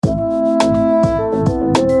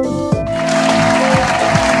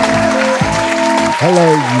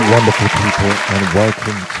Hello, you wonderful people, and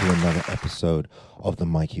welcome to another episode of the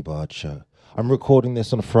Mikey Show. I'm recording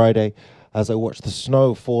this on a Friday as I watch the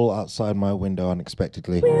snow fall outside my window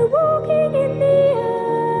unexpectedly. We're walking in the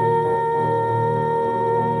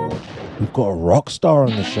air. We've got a rock star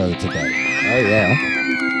on the show today. Oh yeah.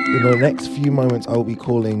 In the next few moments, I will be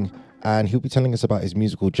calling and he'll be telling us about his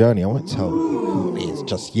musical journey. I won't tell who it is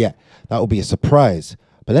just yet. That will be a surprise.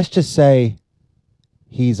 But let's just say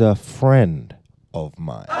he's a friend of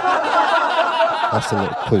mine. That's a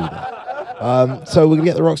little clue there. So we're going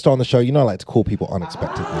to get the rock star on the show. You know I like to call people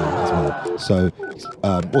unexpectedly as well. So,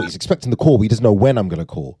 he's expecting the call, but he doesn't know when I'm going to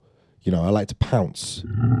call. You know, I like to pounce.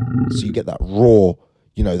 So you get that raw,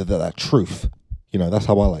 you know, that truth. You know, that's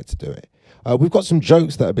how I like to do it. We've got some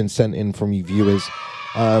jokes that have been sent in from you viewers.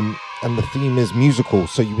 And the theme is musical.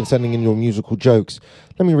 So you've been sending in your musical jokes.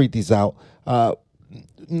 Let me read these out.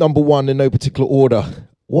 Number one, in no particular order.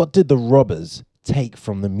 What did the robbers take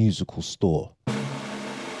from the musical store?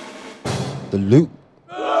 The loot.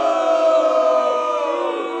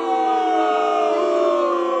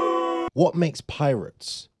 What makes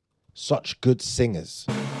pirates such good singers?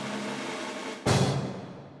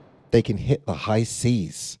 They can hit the high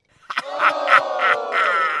seas.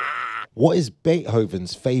 What is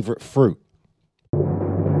Beethoven's favorite fruit?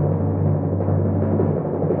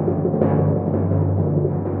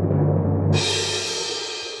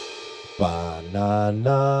 Banana.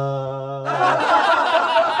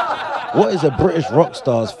 What is a British rock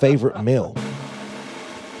star's favorite meal?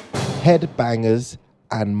 Headbangers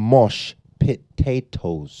and mosh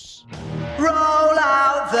potatoes. Roll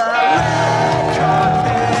out the red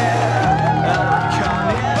carpet.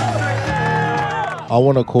 I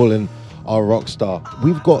want to call in our rock star.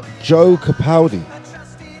 We've got Joe Capaldi,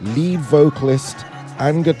 lead vocalist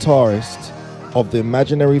and guitarist of the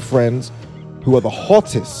Imaginary Friends, who are the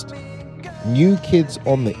hottest new kids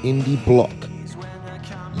on the indie block.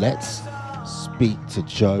 Let's speak to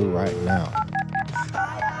Joe right now.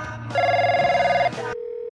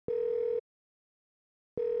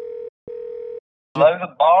 Blow the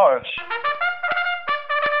bars.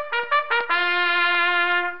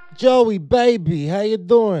 Joey, baby, how you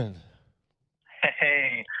doing?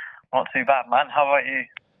 Hey, not too bad, man. How about you?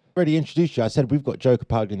 Already introduced you. I said we've got Joe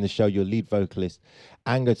Capaldi in the show, your lead vocalist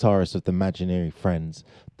and guitarist of the Imaginary Friends.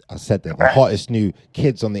 I said they're the hottest new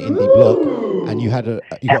kids on the indie block, and you got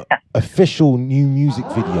official new music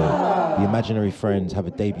video. The Imaginary Friends have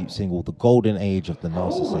a debut single, "The Golden Age of the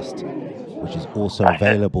Narcissist," which is also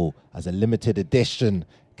available as a limited edition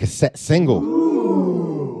cassette single.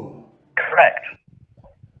 Correct.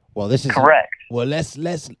 Well, this is correct. Well, let's.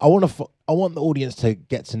 I want the audience to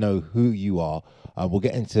get to know who you are. We'll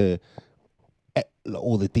get into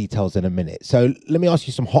all the details in a minute. So let me ask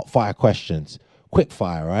you some hot fire questions. Quick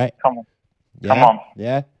fire, right? Come on. Yeah? Come on.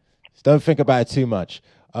 Yeah? Just don't think about it too much.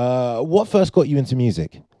 What first got you into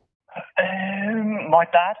music? My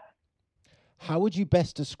dad. How would you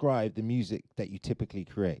best describe the music that you typically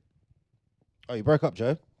create? Oh, you broke up,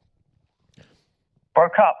 Joe?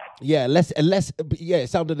 Broke up. Yeah, it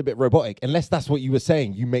sounded a bit robotic. Unless that's what you were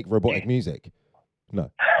saying, you make robotic music. No.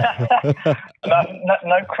 No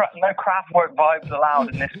Kraftwerk vibes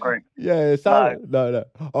allowed in this group. Yeah, no.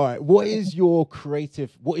 All right. What is your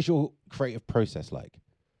creative process like?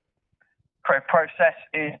 Creative process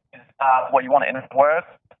is what you want in a word.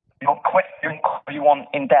 You want quick, you want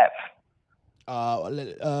in depth.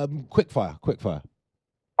 Quick fire. Quickfire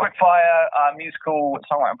musical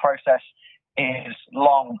songwriting process is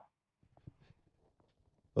long.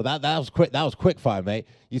 Well, that was quick. That was quick fire, mate.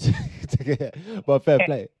 You took it, but fair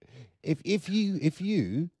play. If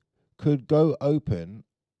you could go open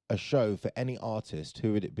a show for any artist,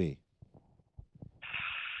 who would it be?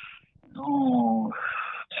 Ooh,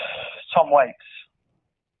 Tom Waits.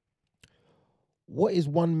 What is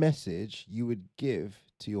one message you would give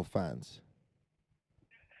to your fans?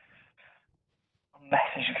 A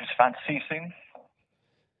message you give to fans. See you soon.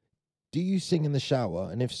 Do you sing in the shower,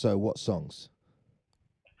 and if so, what songs?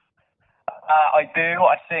 I do.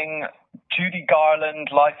 I sing Judy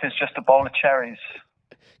Garland, "Life is Just a Bowl of Cherries."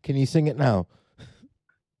 Can you sing it now?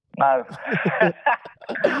 No.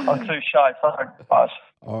 I'm too shy. Sorry, guys.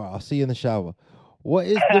 All right, I'll see you in the shower. What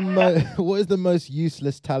is the what is the most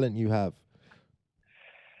useless talent you have?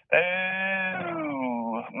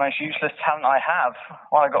 Ooh, most useless talent I have.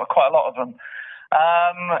 Well, I got quite a lot of them.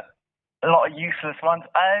 A lot of useless ones.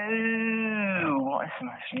 Oh, what is the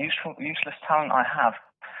most useless talent I have?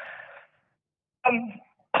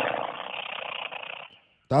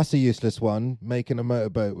 That's a useless one. Making a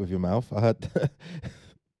motorboat with your mouth. I heard.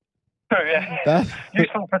 Oh, yeah.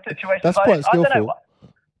 Useful for situations. That's quite skillful. I don't know.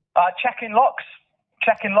 Checking locks.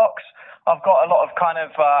 checking locks. I've got a lot of kind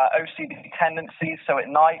of OCD tendencies, so at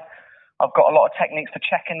night I've got a lot of techniques for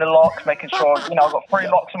checking the locks, making sure, I've got 3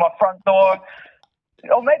 locks on my front door.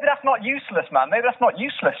 Or maybe that's not useless, man. Maybe that's not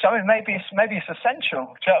useless. I mean, maybe it's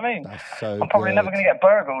essential. Do you know what I mean? That's so I'm probably never going to get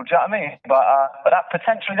burgled. Do you know what I mean? But that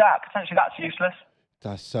potentially that's useless.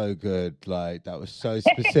 That's so good. Like, that was so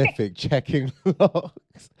specific. Checking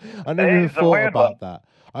locks. I never even thought about that.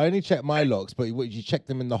 I only check my locks, but you check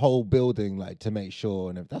them in the whole building, like, to make sure.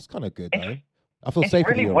 And that's kind of good, though. I feel safe.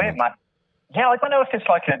 It's really weird, man. Yeah, I don't know if it's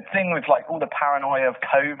like a thing with like all the paranoia of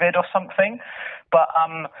COVID or something, but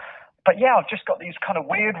yeah, I've just got these kind of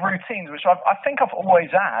weird routines, which I think I've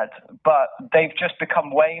always had, but they've just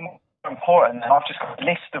become way more important. And I've just got a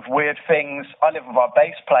list of weird things. I live with our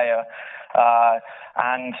bass player,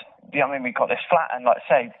 and we got this flat, and like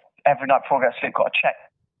I say, every night before I go to sleep, got to check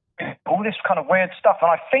all this kind of weird stuff.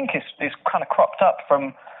 And I think it's kind of cropped up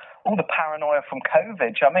from all the paranoia from COVID. Do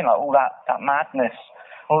you know what I mean? Like all that madness,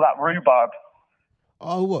 all that rhubarb.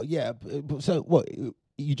 Oh, what? Yeah. So what?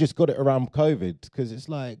 You just got it around COVID? Because it's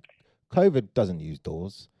like COVID doesn't use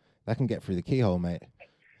doors. That can get through the keyhole, mate.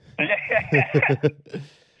 Yeah.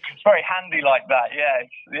 It's very handy like that. Yeah,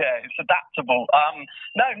 it's adaptable.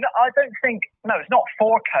 No, I don't think. No, it's not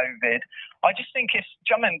for COVID. I just think it's.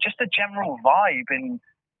 Just a general vibe in.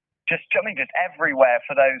 Just everywhere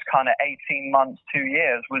for those kind of 18 months, 2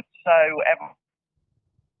 years was so.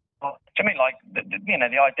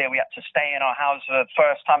 The idea we had to stay in our house for the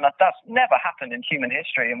first time, that's never happened in human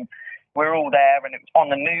history. And we're all there, and it was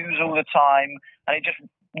on the news all the time, and it just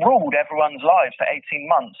ruled everyone's lives for 18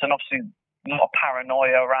 months. And obviously, a lot of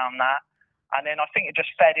paranoia around that. And then I think it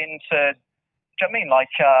just fed into,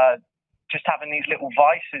 just having these little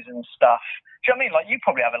vices and stuff. Do you know what I mean? Like, you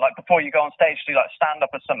probably have it, like, before you go on stage to, like, stand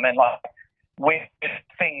up or something, like, weird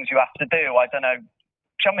things you have to do. I don't know. Do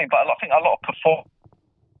you know what I mean? But I think a lot of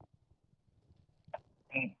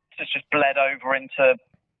it's just bled over into, do you know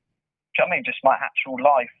what I mean, just my actual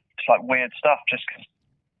life. It's like weird stuff, just cause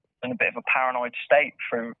I'm in a bit of a paranoid state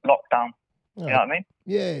through lockdown. You know what I mean?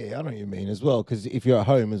 Yeah, I know what you mean as well. Because if you're at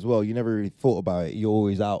home as well, you never really thought about it. You're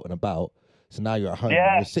always out and about. So now you're at home.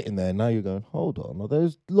 And you're sitting there. Now you're going, hold on, are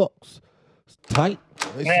those locks tight?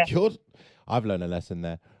 Are they secured? I've learned a lesson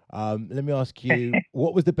there. Let me ask you,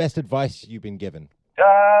 what was the best advice you've been given?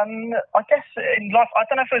 I guess in life, I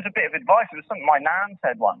don't know if it was a bit of advice. It was something my nan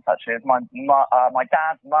said once, actually. It was my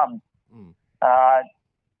dad's mum. I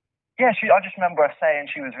just remember her saying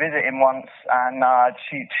she was visiting once, and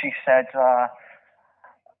she said,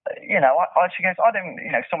 she goes, I don't,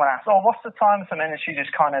 someone asked, oh, what's the time? And then she just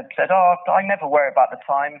kind of said, oh, I never worry about the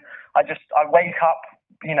time. I wake up,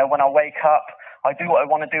 when I wake up, I do what I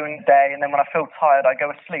want to do in the day, and then when I feel tired, I go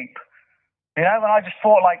to sleep. And I just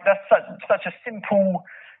thought, like, that's such a simple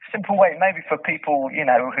way, maybe for people,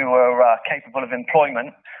 who are capable of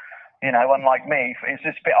employment, unlike me. It's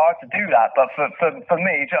just a bit hard to do that. But for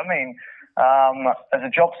me, do you know what I mean? As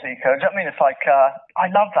a job seeker, do you know what I mean? It's like,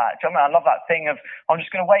 I love that. Do you know what I mean? I love that thing of, I'm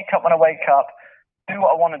just going to wake up when I wake up, do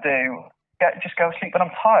what I want to do, just go to sleep when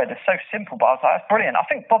I'm tired. It's so simple, but I was like, that's brilliant. I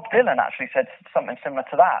think Bob Dylan actually said something similar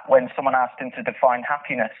to that when someone asked him to define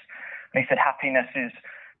happiness. And he said, happiness is,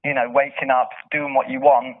 waking up, doing what you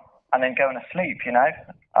want, and then going to sleep,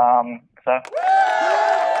 so.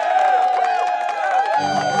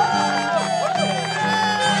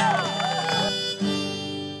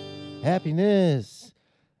 Happiness.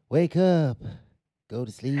 Wake up. Go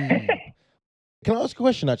to sleep. Can I ask a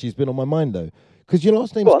question, actually? It's been on my mind, though. Because your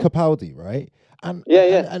last name is Capaldi, right?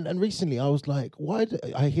 And recently I was like, why do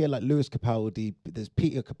I hear like Lewis Capaldi, there's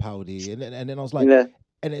Peter Capaldi, and then I was like,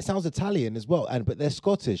 and it sounds Italian as well, but they're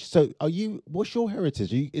Scottish. So what's your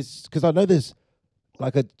heritage? Because I know there's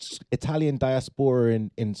like a Italian diaspora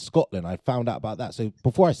in Scotland. I found out about that. So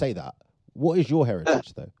before I say that, what is your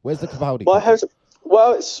heritage though? Where's the Capaldi?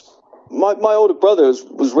 It's my older brother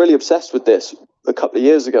was really obsessed with this a couple of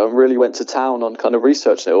years ago and really went to town on kind of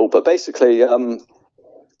researching it all. But basically, on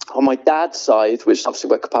my dad's side, which is obviously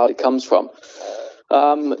where Capaldi comes from,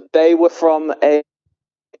 they were from a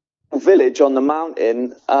village on the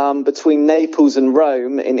mountain between Naples and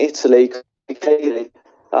Rome in Italy.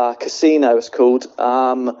 Casino is called.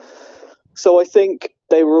 So I think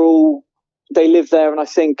they lived there, and I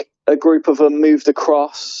think a group of them moved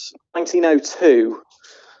across 1902.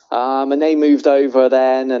 And they moved over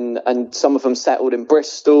then, and some of them settled in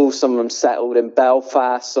Bristol, some of them settled in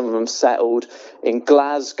Belfast, some of them settled in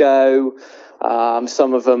Glasgow,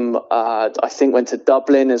 some of them I think went to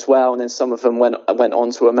Dublin as well, and then some of them went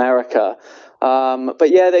on to America. But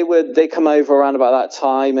yeah, they come over around about that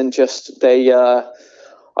time, and just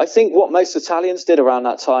I I think what most Italians did around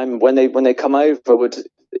that time when they come over would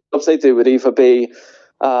either be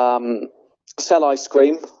sell ice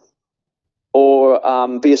cream,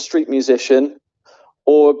 or be a street musician,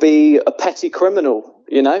 or be a petty criminal.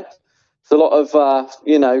 There's a lot of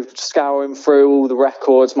scouring through all the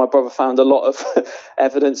records. My brother found a lot of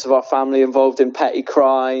evidence of our family involved in petty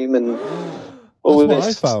crime and.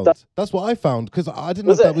 That's what I found because I didn't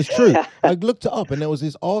know if that was true. I looked it up and there was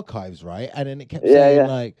this archives, right? And then it kept saying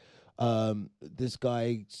like, this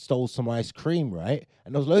guy stole some ice cream, right?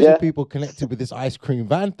 And there was loads of people connected with this ice cream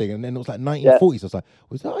van thing. And then it was like 1940s. I was like,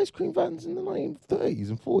 was there ice cream vans in the 1930s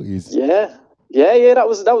and 40s? Yeah. That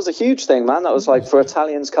was a huge thing, man. That was like for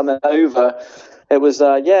Italians coming over. It was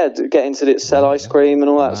getting to sell ice cream and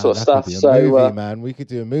all that sort of stuff. Could be a movie, man. We could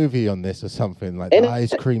do a movie on this or something like the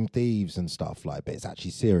ice cream thieves and stuff like. But it's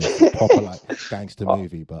actually serious, it's proper like gangster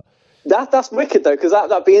movie. But that's wicked though, because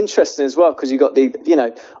that'd be interesting as well. Because you got the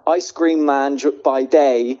ice cream man by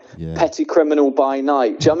day, petty criminal by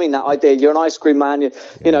night. Do you know what I mean? That idea. You're an ice cream man. You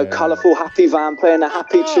know, colourful, happy van playing the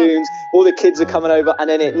happy tunes. All the kids are coming over, and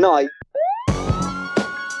then at night.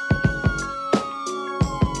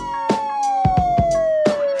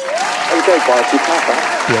 You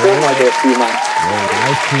can't idea for you, man. Yo, the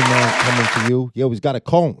ice cream man's coming for you. Yo, he's got a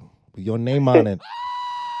cone with your name on it.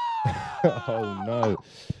 Oh no.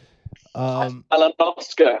 And an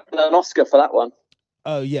Oscar for that one.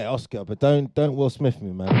 Oh yeah, Oscar, but don't Will Smith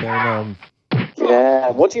me, man.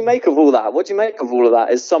 Yeah. What do you make of all that? What do you make of all of that?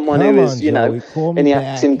 As someone who is, in the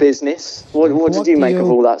acting business, what did you make of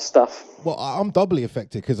all that stuff? Well, I'm doubly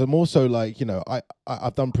affected because I'm also like,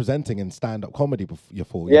 I've done presenting and stand-up comedy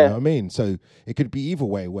before, you know what I mean? So it could be either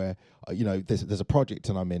way where, there's a project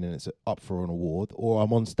and I'm in and it's up for an award, or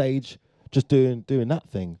I'm on stage just doing that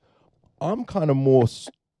thing. I'm kind of more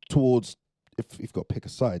towards, if you've got to pick a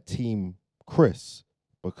side, Team Chris,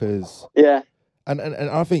 because... Yeah. And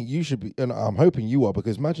I think you should be, and I'm hoping you are,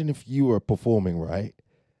 because imagine if you were performing, right?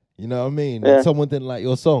 You know what I mean? Yeah. And someone didn't like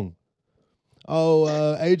your song.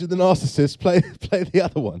 Age of the Narcissist, play the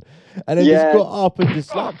other one. And then just got up and just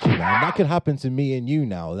slapped you, man. That could happen to me and you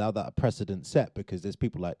now that precedent set, because there's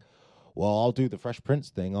people like, well, I'll do the Fresh Prince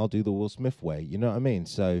thing, I'll do the Will Smith way. You know what I mean?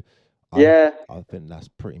 So I think that's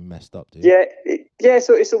pretty messed up, dude.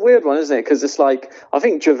 So it's a weird one, isn't it? Because it's like, I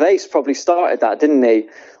think Gervais probably started that, didn't he?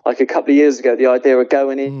 Like a couple of years ago, the idea of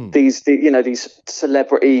going in these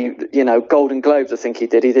celebrity, Golden Globes. I think he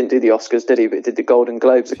did. He didn't do the Oscars, did he? But he did the Golden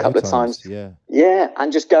Globes a couple of times. Yeah,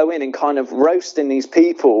 and just go in and kind of roasting these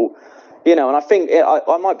people. And I think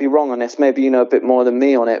I might be wrong on this. Maybe you know a bit more than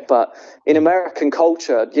me on it. But in American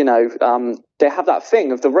culture, they have that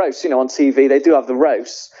thing of the roast. On TV, they do have the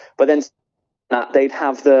roasts, but then they'd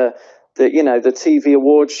have the TV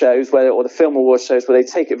award shows or the film award shows where they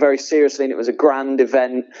take it very seriously, and it was a grand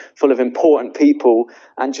event full of important people.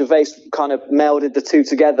 And Gervais kind of melded the two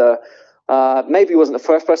together. Maybe he wasn't the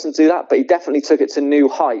first person to do that, but he definitely took it to new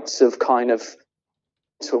heights of kind of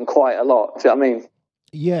to him quite a lot. Do you know what I mean?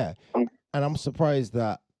 Yeah. And I'm surprised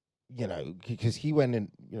that, because he went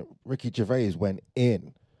in, Ricky Gervais went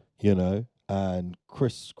in, and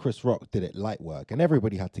Chris Rock did it light work, and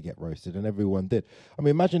everybody had to get roasted, and everyone did. I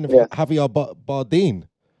mean, imagine if Javier Bardem,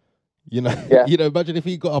 imagine if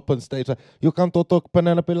he got up on stage like, you can't talk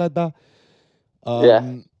Penelope like that.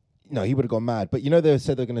 No, he would have gone mad. But they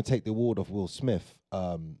said they're going to take the award off Will Smith.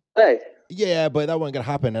 Yeah, but that wasn't going to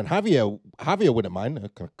happen. And Javier wouldn't mind.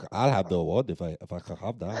 I'll have the award if I can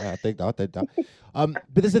have that. I'll take that. But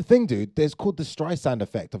there's a thing, dude. There's called the Streisand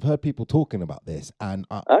effect. I've heard people talking about this, and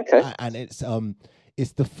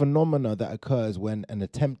it's the phenomena that occurs when an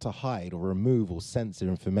attempt to hide or remove or censor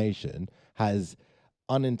information has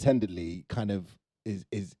unintendedly kind of is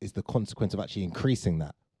the consequence of actually increasing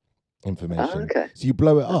that information. So you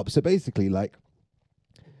blow it up. So basically, like,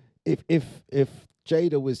 if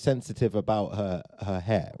Jada was sensitive about her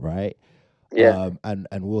hair, right? Yeah. And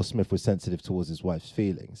Will Smith was sensitive towards his wife's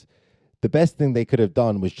feelings. The best thing they could have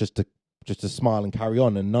done was just to smile and carry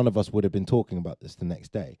on, and none of us would have been talking about this the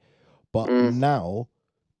next day. But now,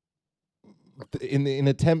 in an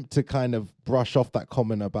attempt to kind of brush off that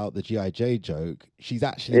comment about the G.I. joke, she's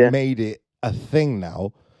actually made it a thing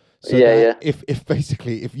now. So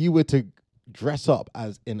if you were to dress up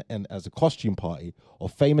as a costume party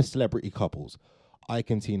of famous celebrity couples,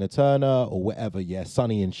 Ike and Tina Turner or whatever,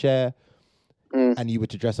 Sonny and Cher, and you were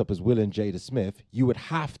to dress up as Will and Jada Smith, you would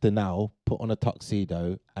have to now put on a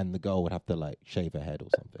tuxedo, and the girl would have to like shave her head or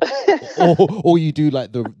something, or you do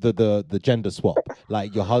like the gender swap,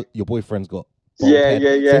 like your boyfriend's got bald head,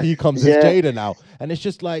 so he comes as Jada now, and it's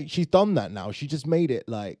just like she's done that now. She just made it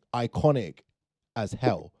like iconic as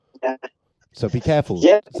hell. So be careful.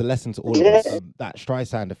 Yeah. It's a lesson to all of us. That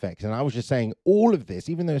Streisand effect. And I was just saying all of this,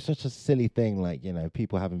 even though it's such a silly thing, like, you know,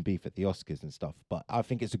 people having beef at the Oscars and stuff. But I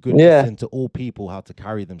think it's a good lesson to all people how to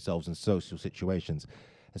carry themselves in social situations,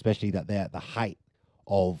 especially that they're at the height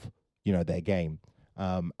of, you know, their game.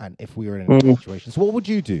 And if we were in a situation, so what would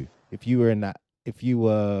you do if you were in that? If you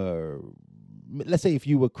were, let's say, if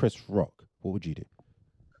you were Chris Rock, what would you do?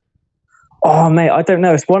 Oh, mate, I don't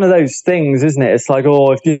know. It's one of those things, isn't it? It's like,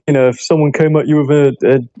 oh, if someone came at you with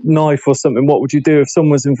a knife or something, what would you do? If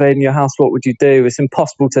someone was invading your house, what would you do? It's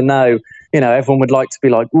impossible to know. You know, everyone would like to be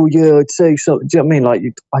like, oh, yeah, I'd say something. Do you know what I mean? Like,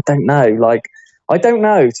 I don't know. Like, I don't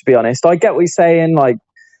know, to be honest. I get what you're saying. Like,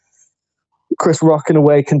 Chris Rock, in a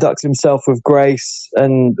way, conducted himself with grace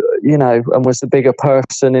and, you know, and was the bigger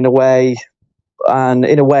person in a way. And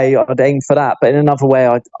in a way, I'd aim for that. But in another way,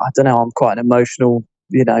 I don't know. I'm quite an emotional,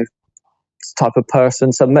 you know, type of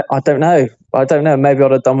person. So I don't know. Maybe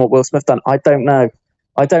I'd have done what Will Smith done. I don't know.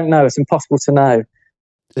 It's impossible to know.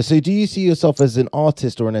 So do you see yourself as an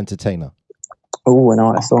artist or an entertainer? Oh, an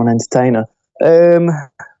artist or an entertainer.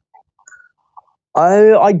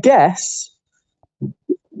 I guess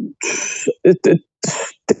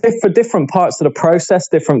for different parts of the process,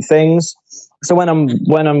 different things. So when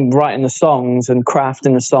I'm writing the songs and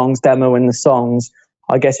crafting the songs, demoing the songs,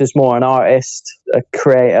 I guess it's more an artist, a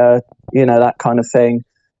creator, you know, that kind of thing.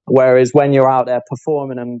 Whereas when you're out there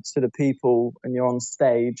performing them to the people and you're on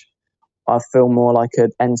stage, I feel more like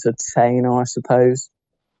an entertainer, I suppose.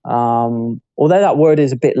 Although that word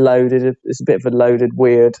is a bit loaded, it's a bit of a loaded,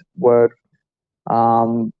 weird word.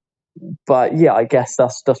 But yeah, I guess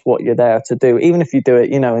that's what you're there to do. Even if you do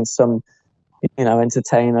it, you know, in some, you know,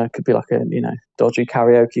 entertainer, could be like a, you know, dodgy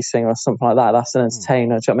karaoke singer or something like that. That's an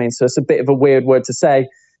entertainer. Do you know what I mean? So it's a bit of a weird word to say,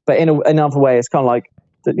 but in another way, it's kind of like,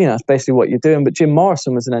 you know, it's basically what you're doing. But Jim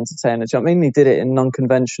Morrison was an entertainer. Do you know what I mean? He did it in an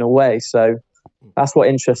unconventional way. So that's what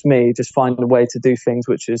interests me, just finding a way to do things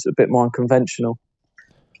which is a bit more unconventional.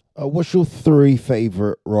 What's your 3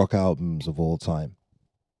 favorite rock albums of all time?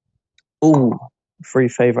 Ooh, 3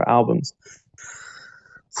 favorite albums.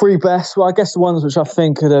 3 best. Well, I guess the ones which I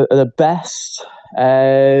think are the best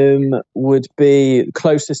would be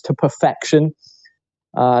closest to perfection.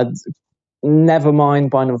 Nevermind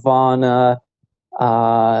by Nirvana,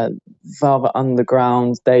 Velvet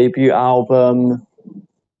Underground's debut album,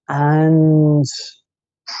 and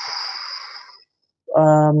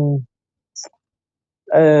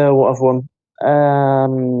what other one?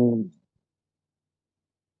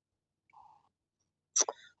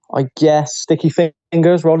 I guess Sticky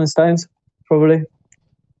Fingers, Rolling Stones, probably.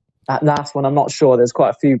 That last one, I'm not sure. There's quite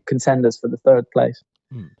a few contenders for the 3rd place.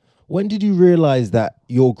 When did you realize that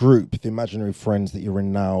your group, the Imaginary Friends that you're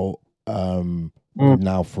in now,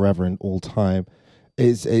 now forever and all time,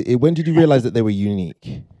 when did you realize that they were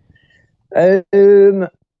unique? I don't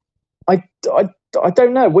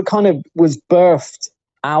know. What kind of was birthed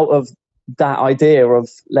out of that idea of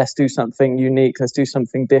let's do something unique, let's do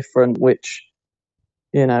something different, which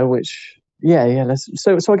so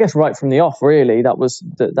I guess right from the off, really,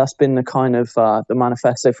 that's been the kind of the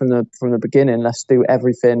manifesto from the beginning. Let's do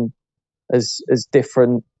everything as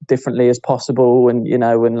differently as possible, and you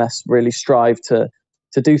know, and let's really strive to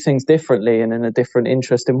do things differently and in a different,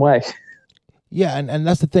 interesting way. Yeah, and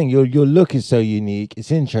that's the thing. Your look is so unique.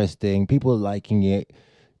 It's interesting. People are liking it.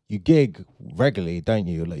 You gig regularly, don't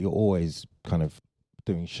you? Like, you're always kind of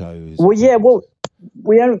doing shows. Well, yeah. Well,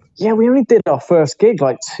 we only did our first gig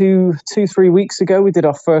like 2-3 weeks ago. We did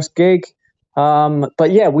our first gig.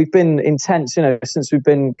 But yeah, we've been intense, you know, since we've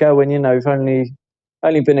been going. You know, we've only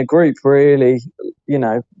been a group, really. You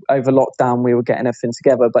know, over lockdown we were getting everything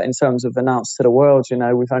together. But in terms of announced to the world, you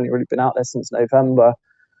know, we've only really been out there since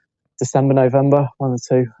December, November, one or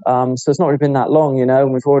two. So it's not really been that long, you know,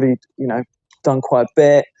 and we've already, you know, done quite a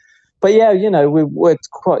bit. But yeah, you know, we're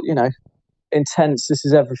quite, you know, intense. This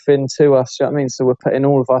is everything to us, you know what I mean? So we're putting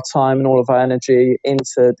all of our time and all of our energy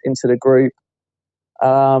into the group.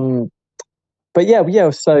 But yeah,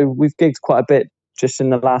 so we've gigged quite a bit just in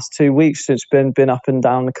the last 2 weeks. So it's been up and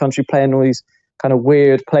down the country, playing all these kind of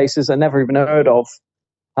weird places I never even heard of.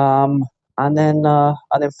 And then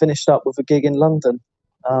finished up with a gig in London.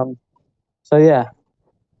 So yeah.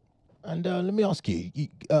 And let me ask you,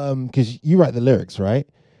 because you write the lyrics, right?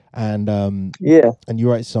 And yeah, and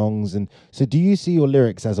you write songs, and so do you see your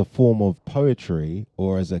lyrics as a form of poetry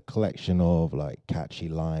or as a collection of like catchy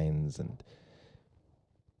lines? And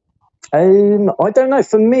I don't know.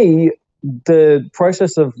 For me, the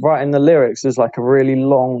process of writing the lyrics is like a really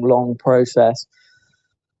long process.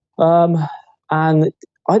 And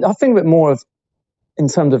I think of it more of in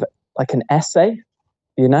terms of like an essay.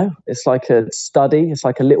 you know, it's like a study. It's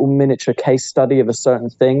like a little miniature case study of a certain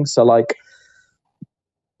thing. So like,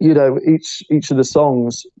 you know, each of the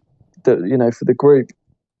songs that, you know, for the group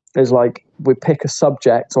is like, we pick a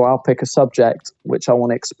subject, or I'll pick a subject which I want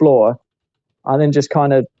to explore, and then just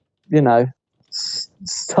kind of, you know,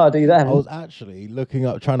 study them. I was actually looking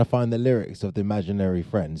up, trying to find the lyrics of the Imaginary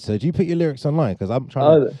Friends. So do you put your lyrics online? Because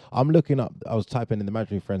I'm looking up, I was typing in the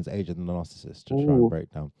Imaginary Friends Age of the Narcissist to try and break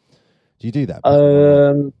down. Do you do that?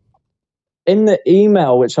 In the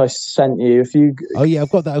email which I sent you, if you... Oh yeah, I've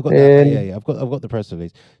got that. Yeah. I've got the press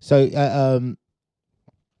release. So,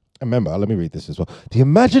 remember, let me read this as well. The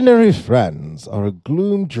Imaginary Friends are a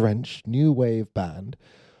gloom-drenched new wave band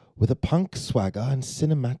with a punk swagger and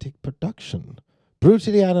cinematic production,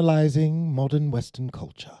 brutally analyzing modern Western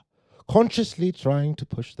culture, consciously trying to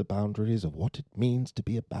push the boundaries of what it means to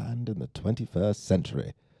be a band in the 21st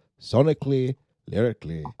century, sonically,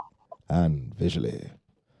 lyrically, and visually.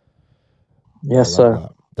 Yes, sir.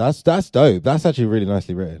 That's dope. That's actually really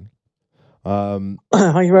nicely written. Thank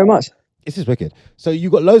you very much. This is wicked. So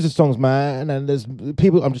you got loads of songs, man, and there's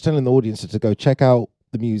people. I'm just telling the audience to go check out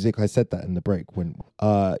the music. I said that in the break when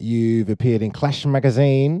you've appeared in Clash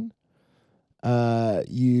magazine.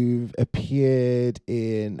 You've appeared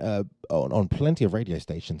in on plenty of radio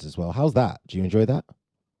stations as well. How's that? Do you enjoy that?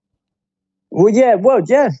 Well, yeah.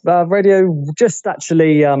 Radio just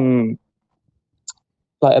actually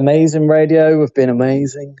like Amazing Radio have been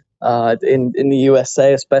amazing. In the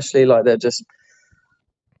USA especially, like they're just,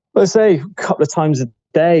 let's say, a couple of times a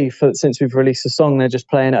day since we've released a song, they're just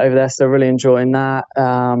playing it over there, so they're really enjoying that.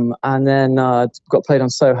 And then got played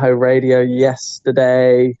on Soho Radio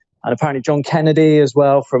yesterday, and apparently John Kennedy as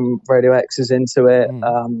well from Radio X is into it.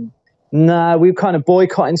 No, we're kind of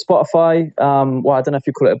boycotting Spotify. Well, I don't know if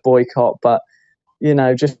you call it a boycott, but you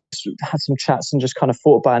know, just had some chats and just kind of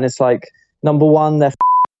thought about it. And it's like, number one, they're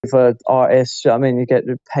for artists. I mean, you get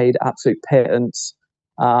paid absolute pittance.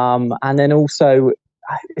 And then also,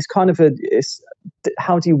 it's kind of it's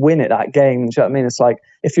how do you win at that game? Do you know what I mean? It's like,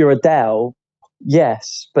 if you're Adele,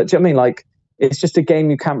 yes, but do you know what I mean? Like, it's just a game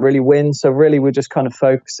you can't really win. So really, we're just kind of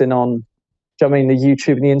focusing on, do you know what I mean, the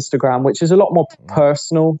YouTube and the Instagram, which is a lot more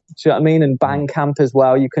personal. Do you know what I mean? And Bandcamp as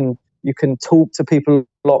well. You can talk to people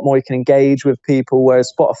a lot more. You can engage with people.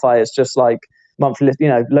 Whereas Spotify is just like monthly. You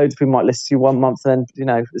know, loads of people might listen to you one month, and then, you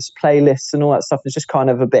know, there's playlists and all that stuff. It's just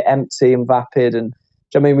kind of a bit empty and vapid. And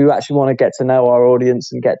do you know what I mean, we actually want to get to know our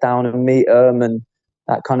audience and get down and meet them and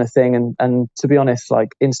that kind of thing. And to be honest, like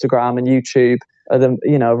Instagram and YouTube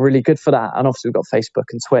are really good for that. And obviously we've got Facebook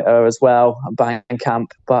and Twitter as well, and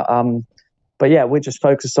Bandcamp. But yeah, we're just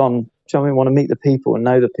focused on, do you know what I mean, want to meet the people and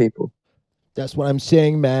know the people. That's what I'm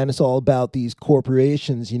saying, man. It's all about these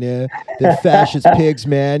corporations, you know. They're fascist pigs,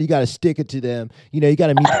 man. You got to stick it to them. You know, you got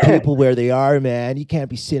to meet the people where they are, man. You can't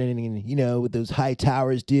be sitting in, you know, with those high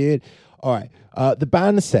towers, dude. All right. The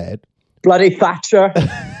band said... Bloody Thatcher.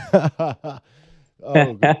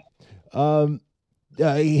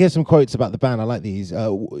 Here's some quotes about the band. I like these.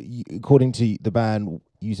 According to the band,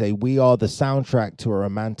 you say, "We are the soundtrack to a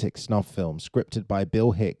romantic snuff film, scripted by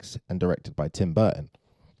Bill Hicks and directed by Tim Burton."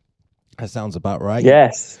 That sounds about right.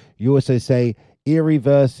 Yes. You also say, "Eerie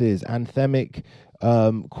verses, anthemic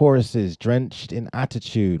choruses drenched in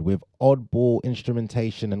attitude with oddball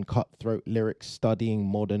instrumentation and cutthroat lyrics studying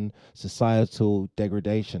modern societal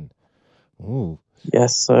degradation." Ooh.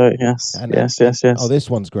 Yes, sir. Yes. Yes. Oh, this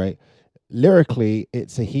one's great. Lyrically,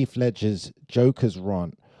 it's a Heath Ledger's Joker's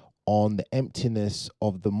rant on the emptiness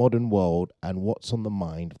of the modern world and what's on the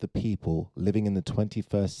mind of the people living in the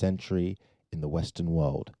 21st century in the Western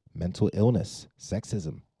world. Mental illness,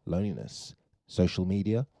 sexism, loneliness, social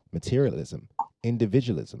media, materialism,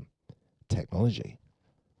 individualism, technology.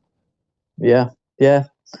 Yeah.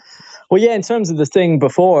 Well, yeah, in terms of the thing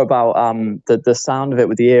before about the sound of it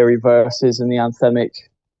with the eerie verses and the anthemic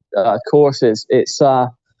choruses, it's I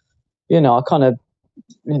kind of,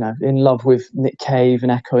 in love with Nick Cave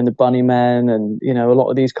and Echo and the Bunnymen, and a lot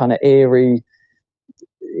of these kind of eerie,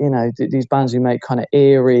 these bands who make kind of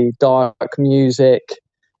eerie, dark music,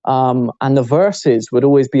 and the verses would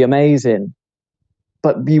always be amazing,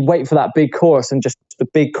 but you wait for that big chorus, and just the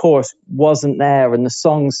big chorus wasn't there, and the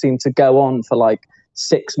songs seemed to go on for like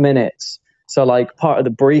 6 minutes. So like part of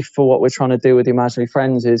the brief for what we're trying to do with the Imaginary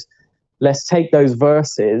Friends is, let's take those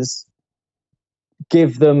verses,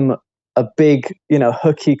 give them a big,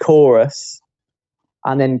 hooky chorus,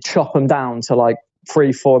 and then chop them down to like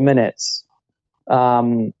 3-4 minutes.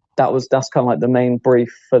 That's kind of like the main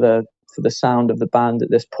brief for the sound of the band at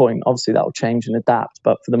this point. Obviously that will change and adapt,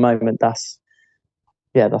 but for the moment that's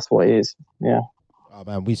what it is. Yeah. Oh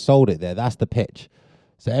man, we sold it there. That's the pitch.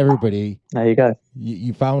 So everybody, There you go.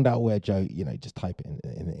 you found out where Joe, just type it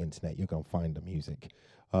in the internet, you're going to find the music,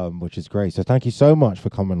 which is great. So thank you so much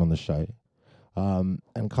for coming on the show. And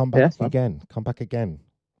come back again. Come back again.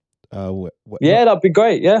 That'd be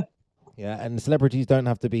great. Yeah. Yeah, and celebrities don't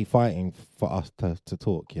have to be fighting for us to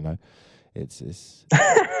talk, It's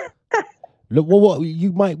look, what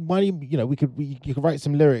you might you could write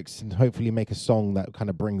some lyrics and hopefully make a song that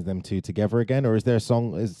kind of brings them together again, or is there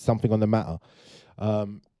is something on the matter?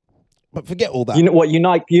 But forget all that.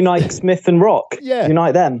 Unite Smith and Rock. Yeah.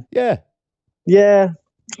 Unite them. Yeah. Yeah.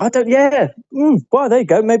 I don't, yeah. Well, there you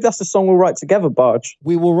go. Maybe that's the song we'll write together, Barge.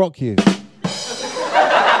 We will rock you.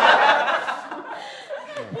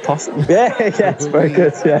 Possibly. Yeah, it's very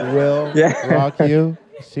good. Yeah. We will rock you.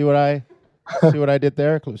 See what I did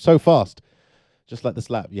there? So fast. Just like the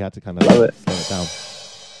slap, you had to kind of slow it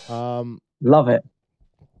down. Love it.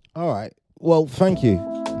 All right. Well, thank you.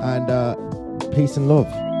 And peace and love.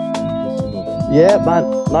 Yeah,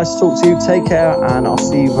 man. Nice to talk to you. Take care, and I'll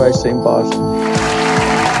see you very soon, Barge.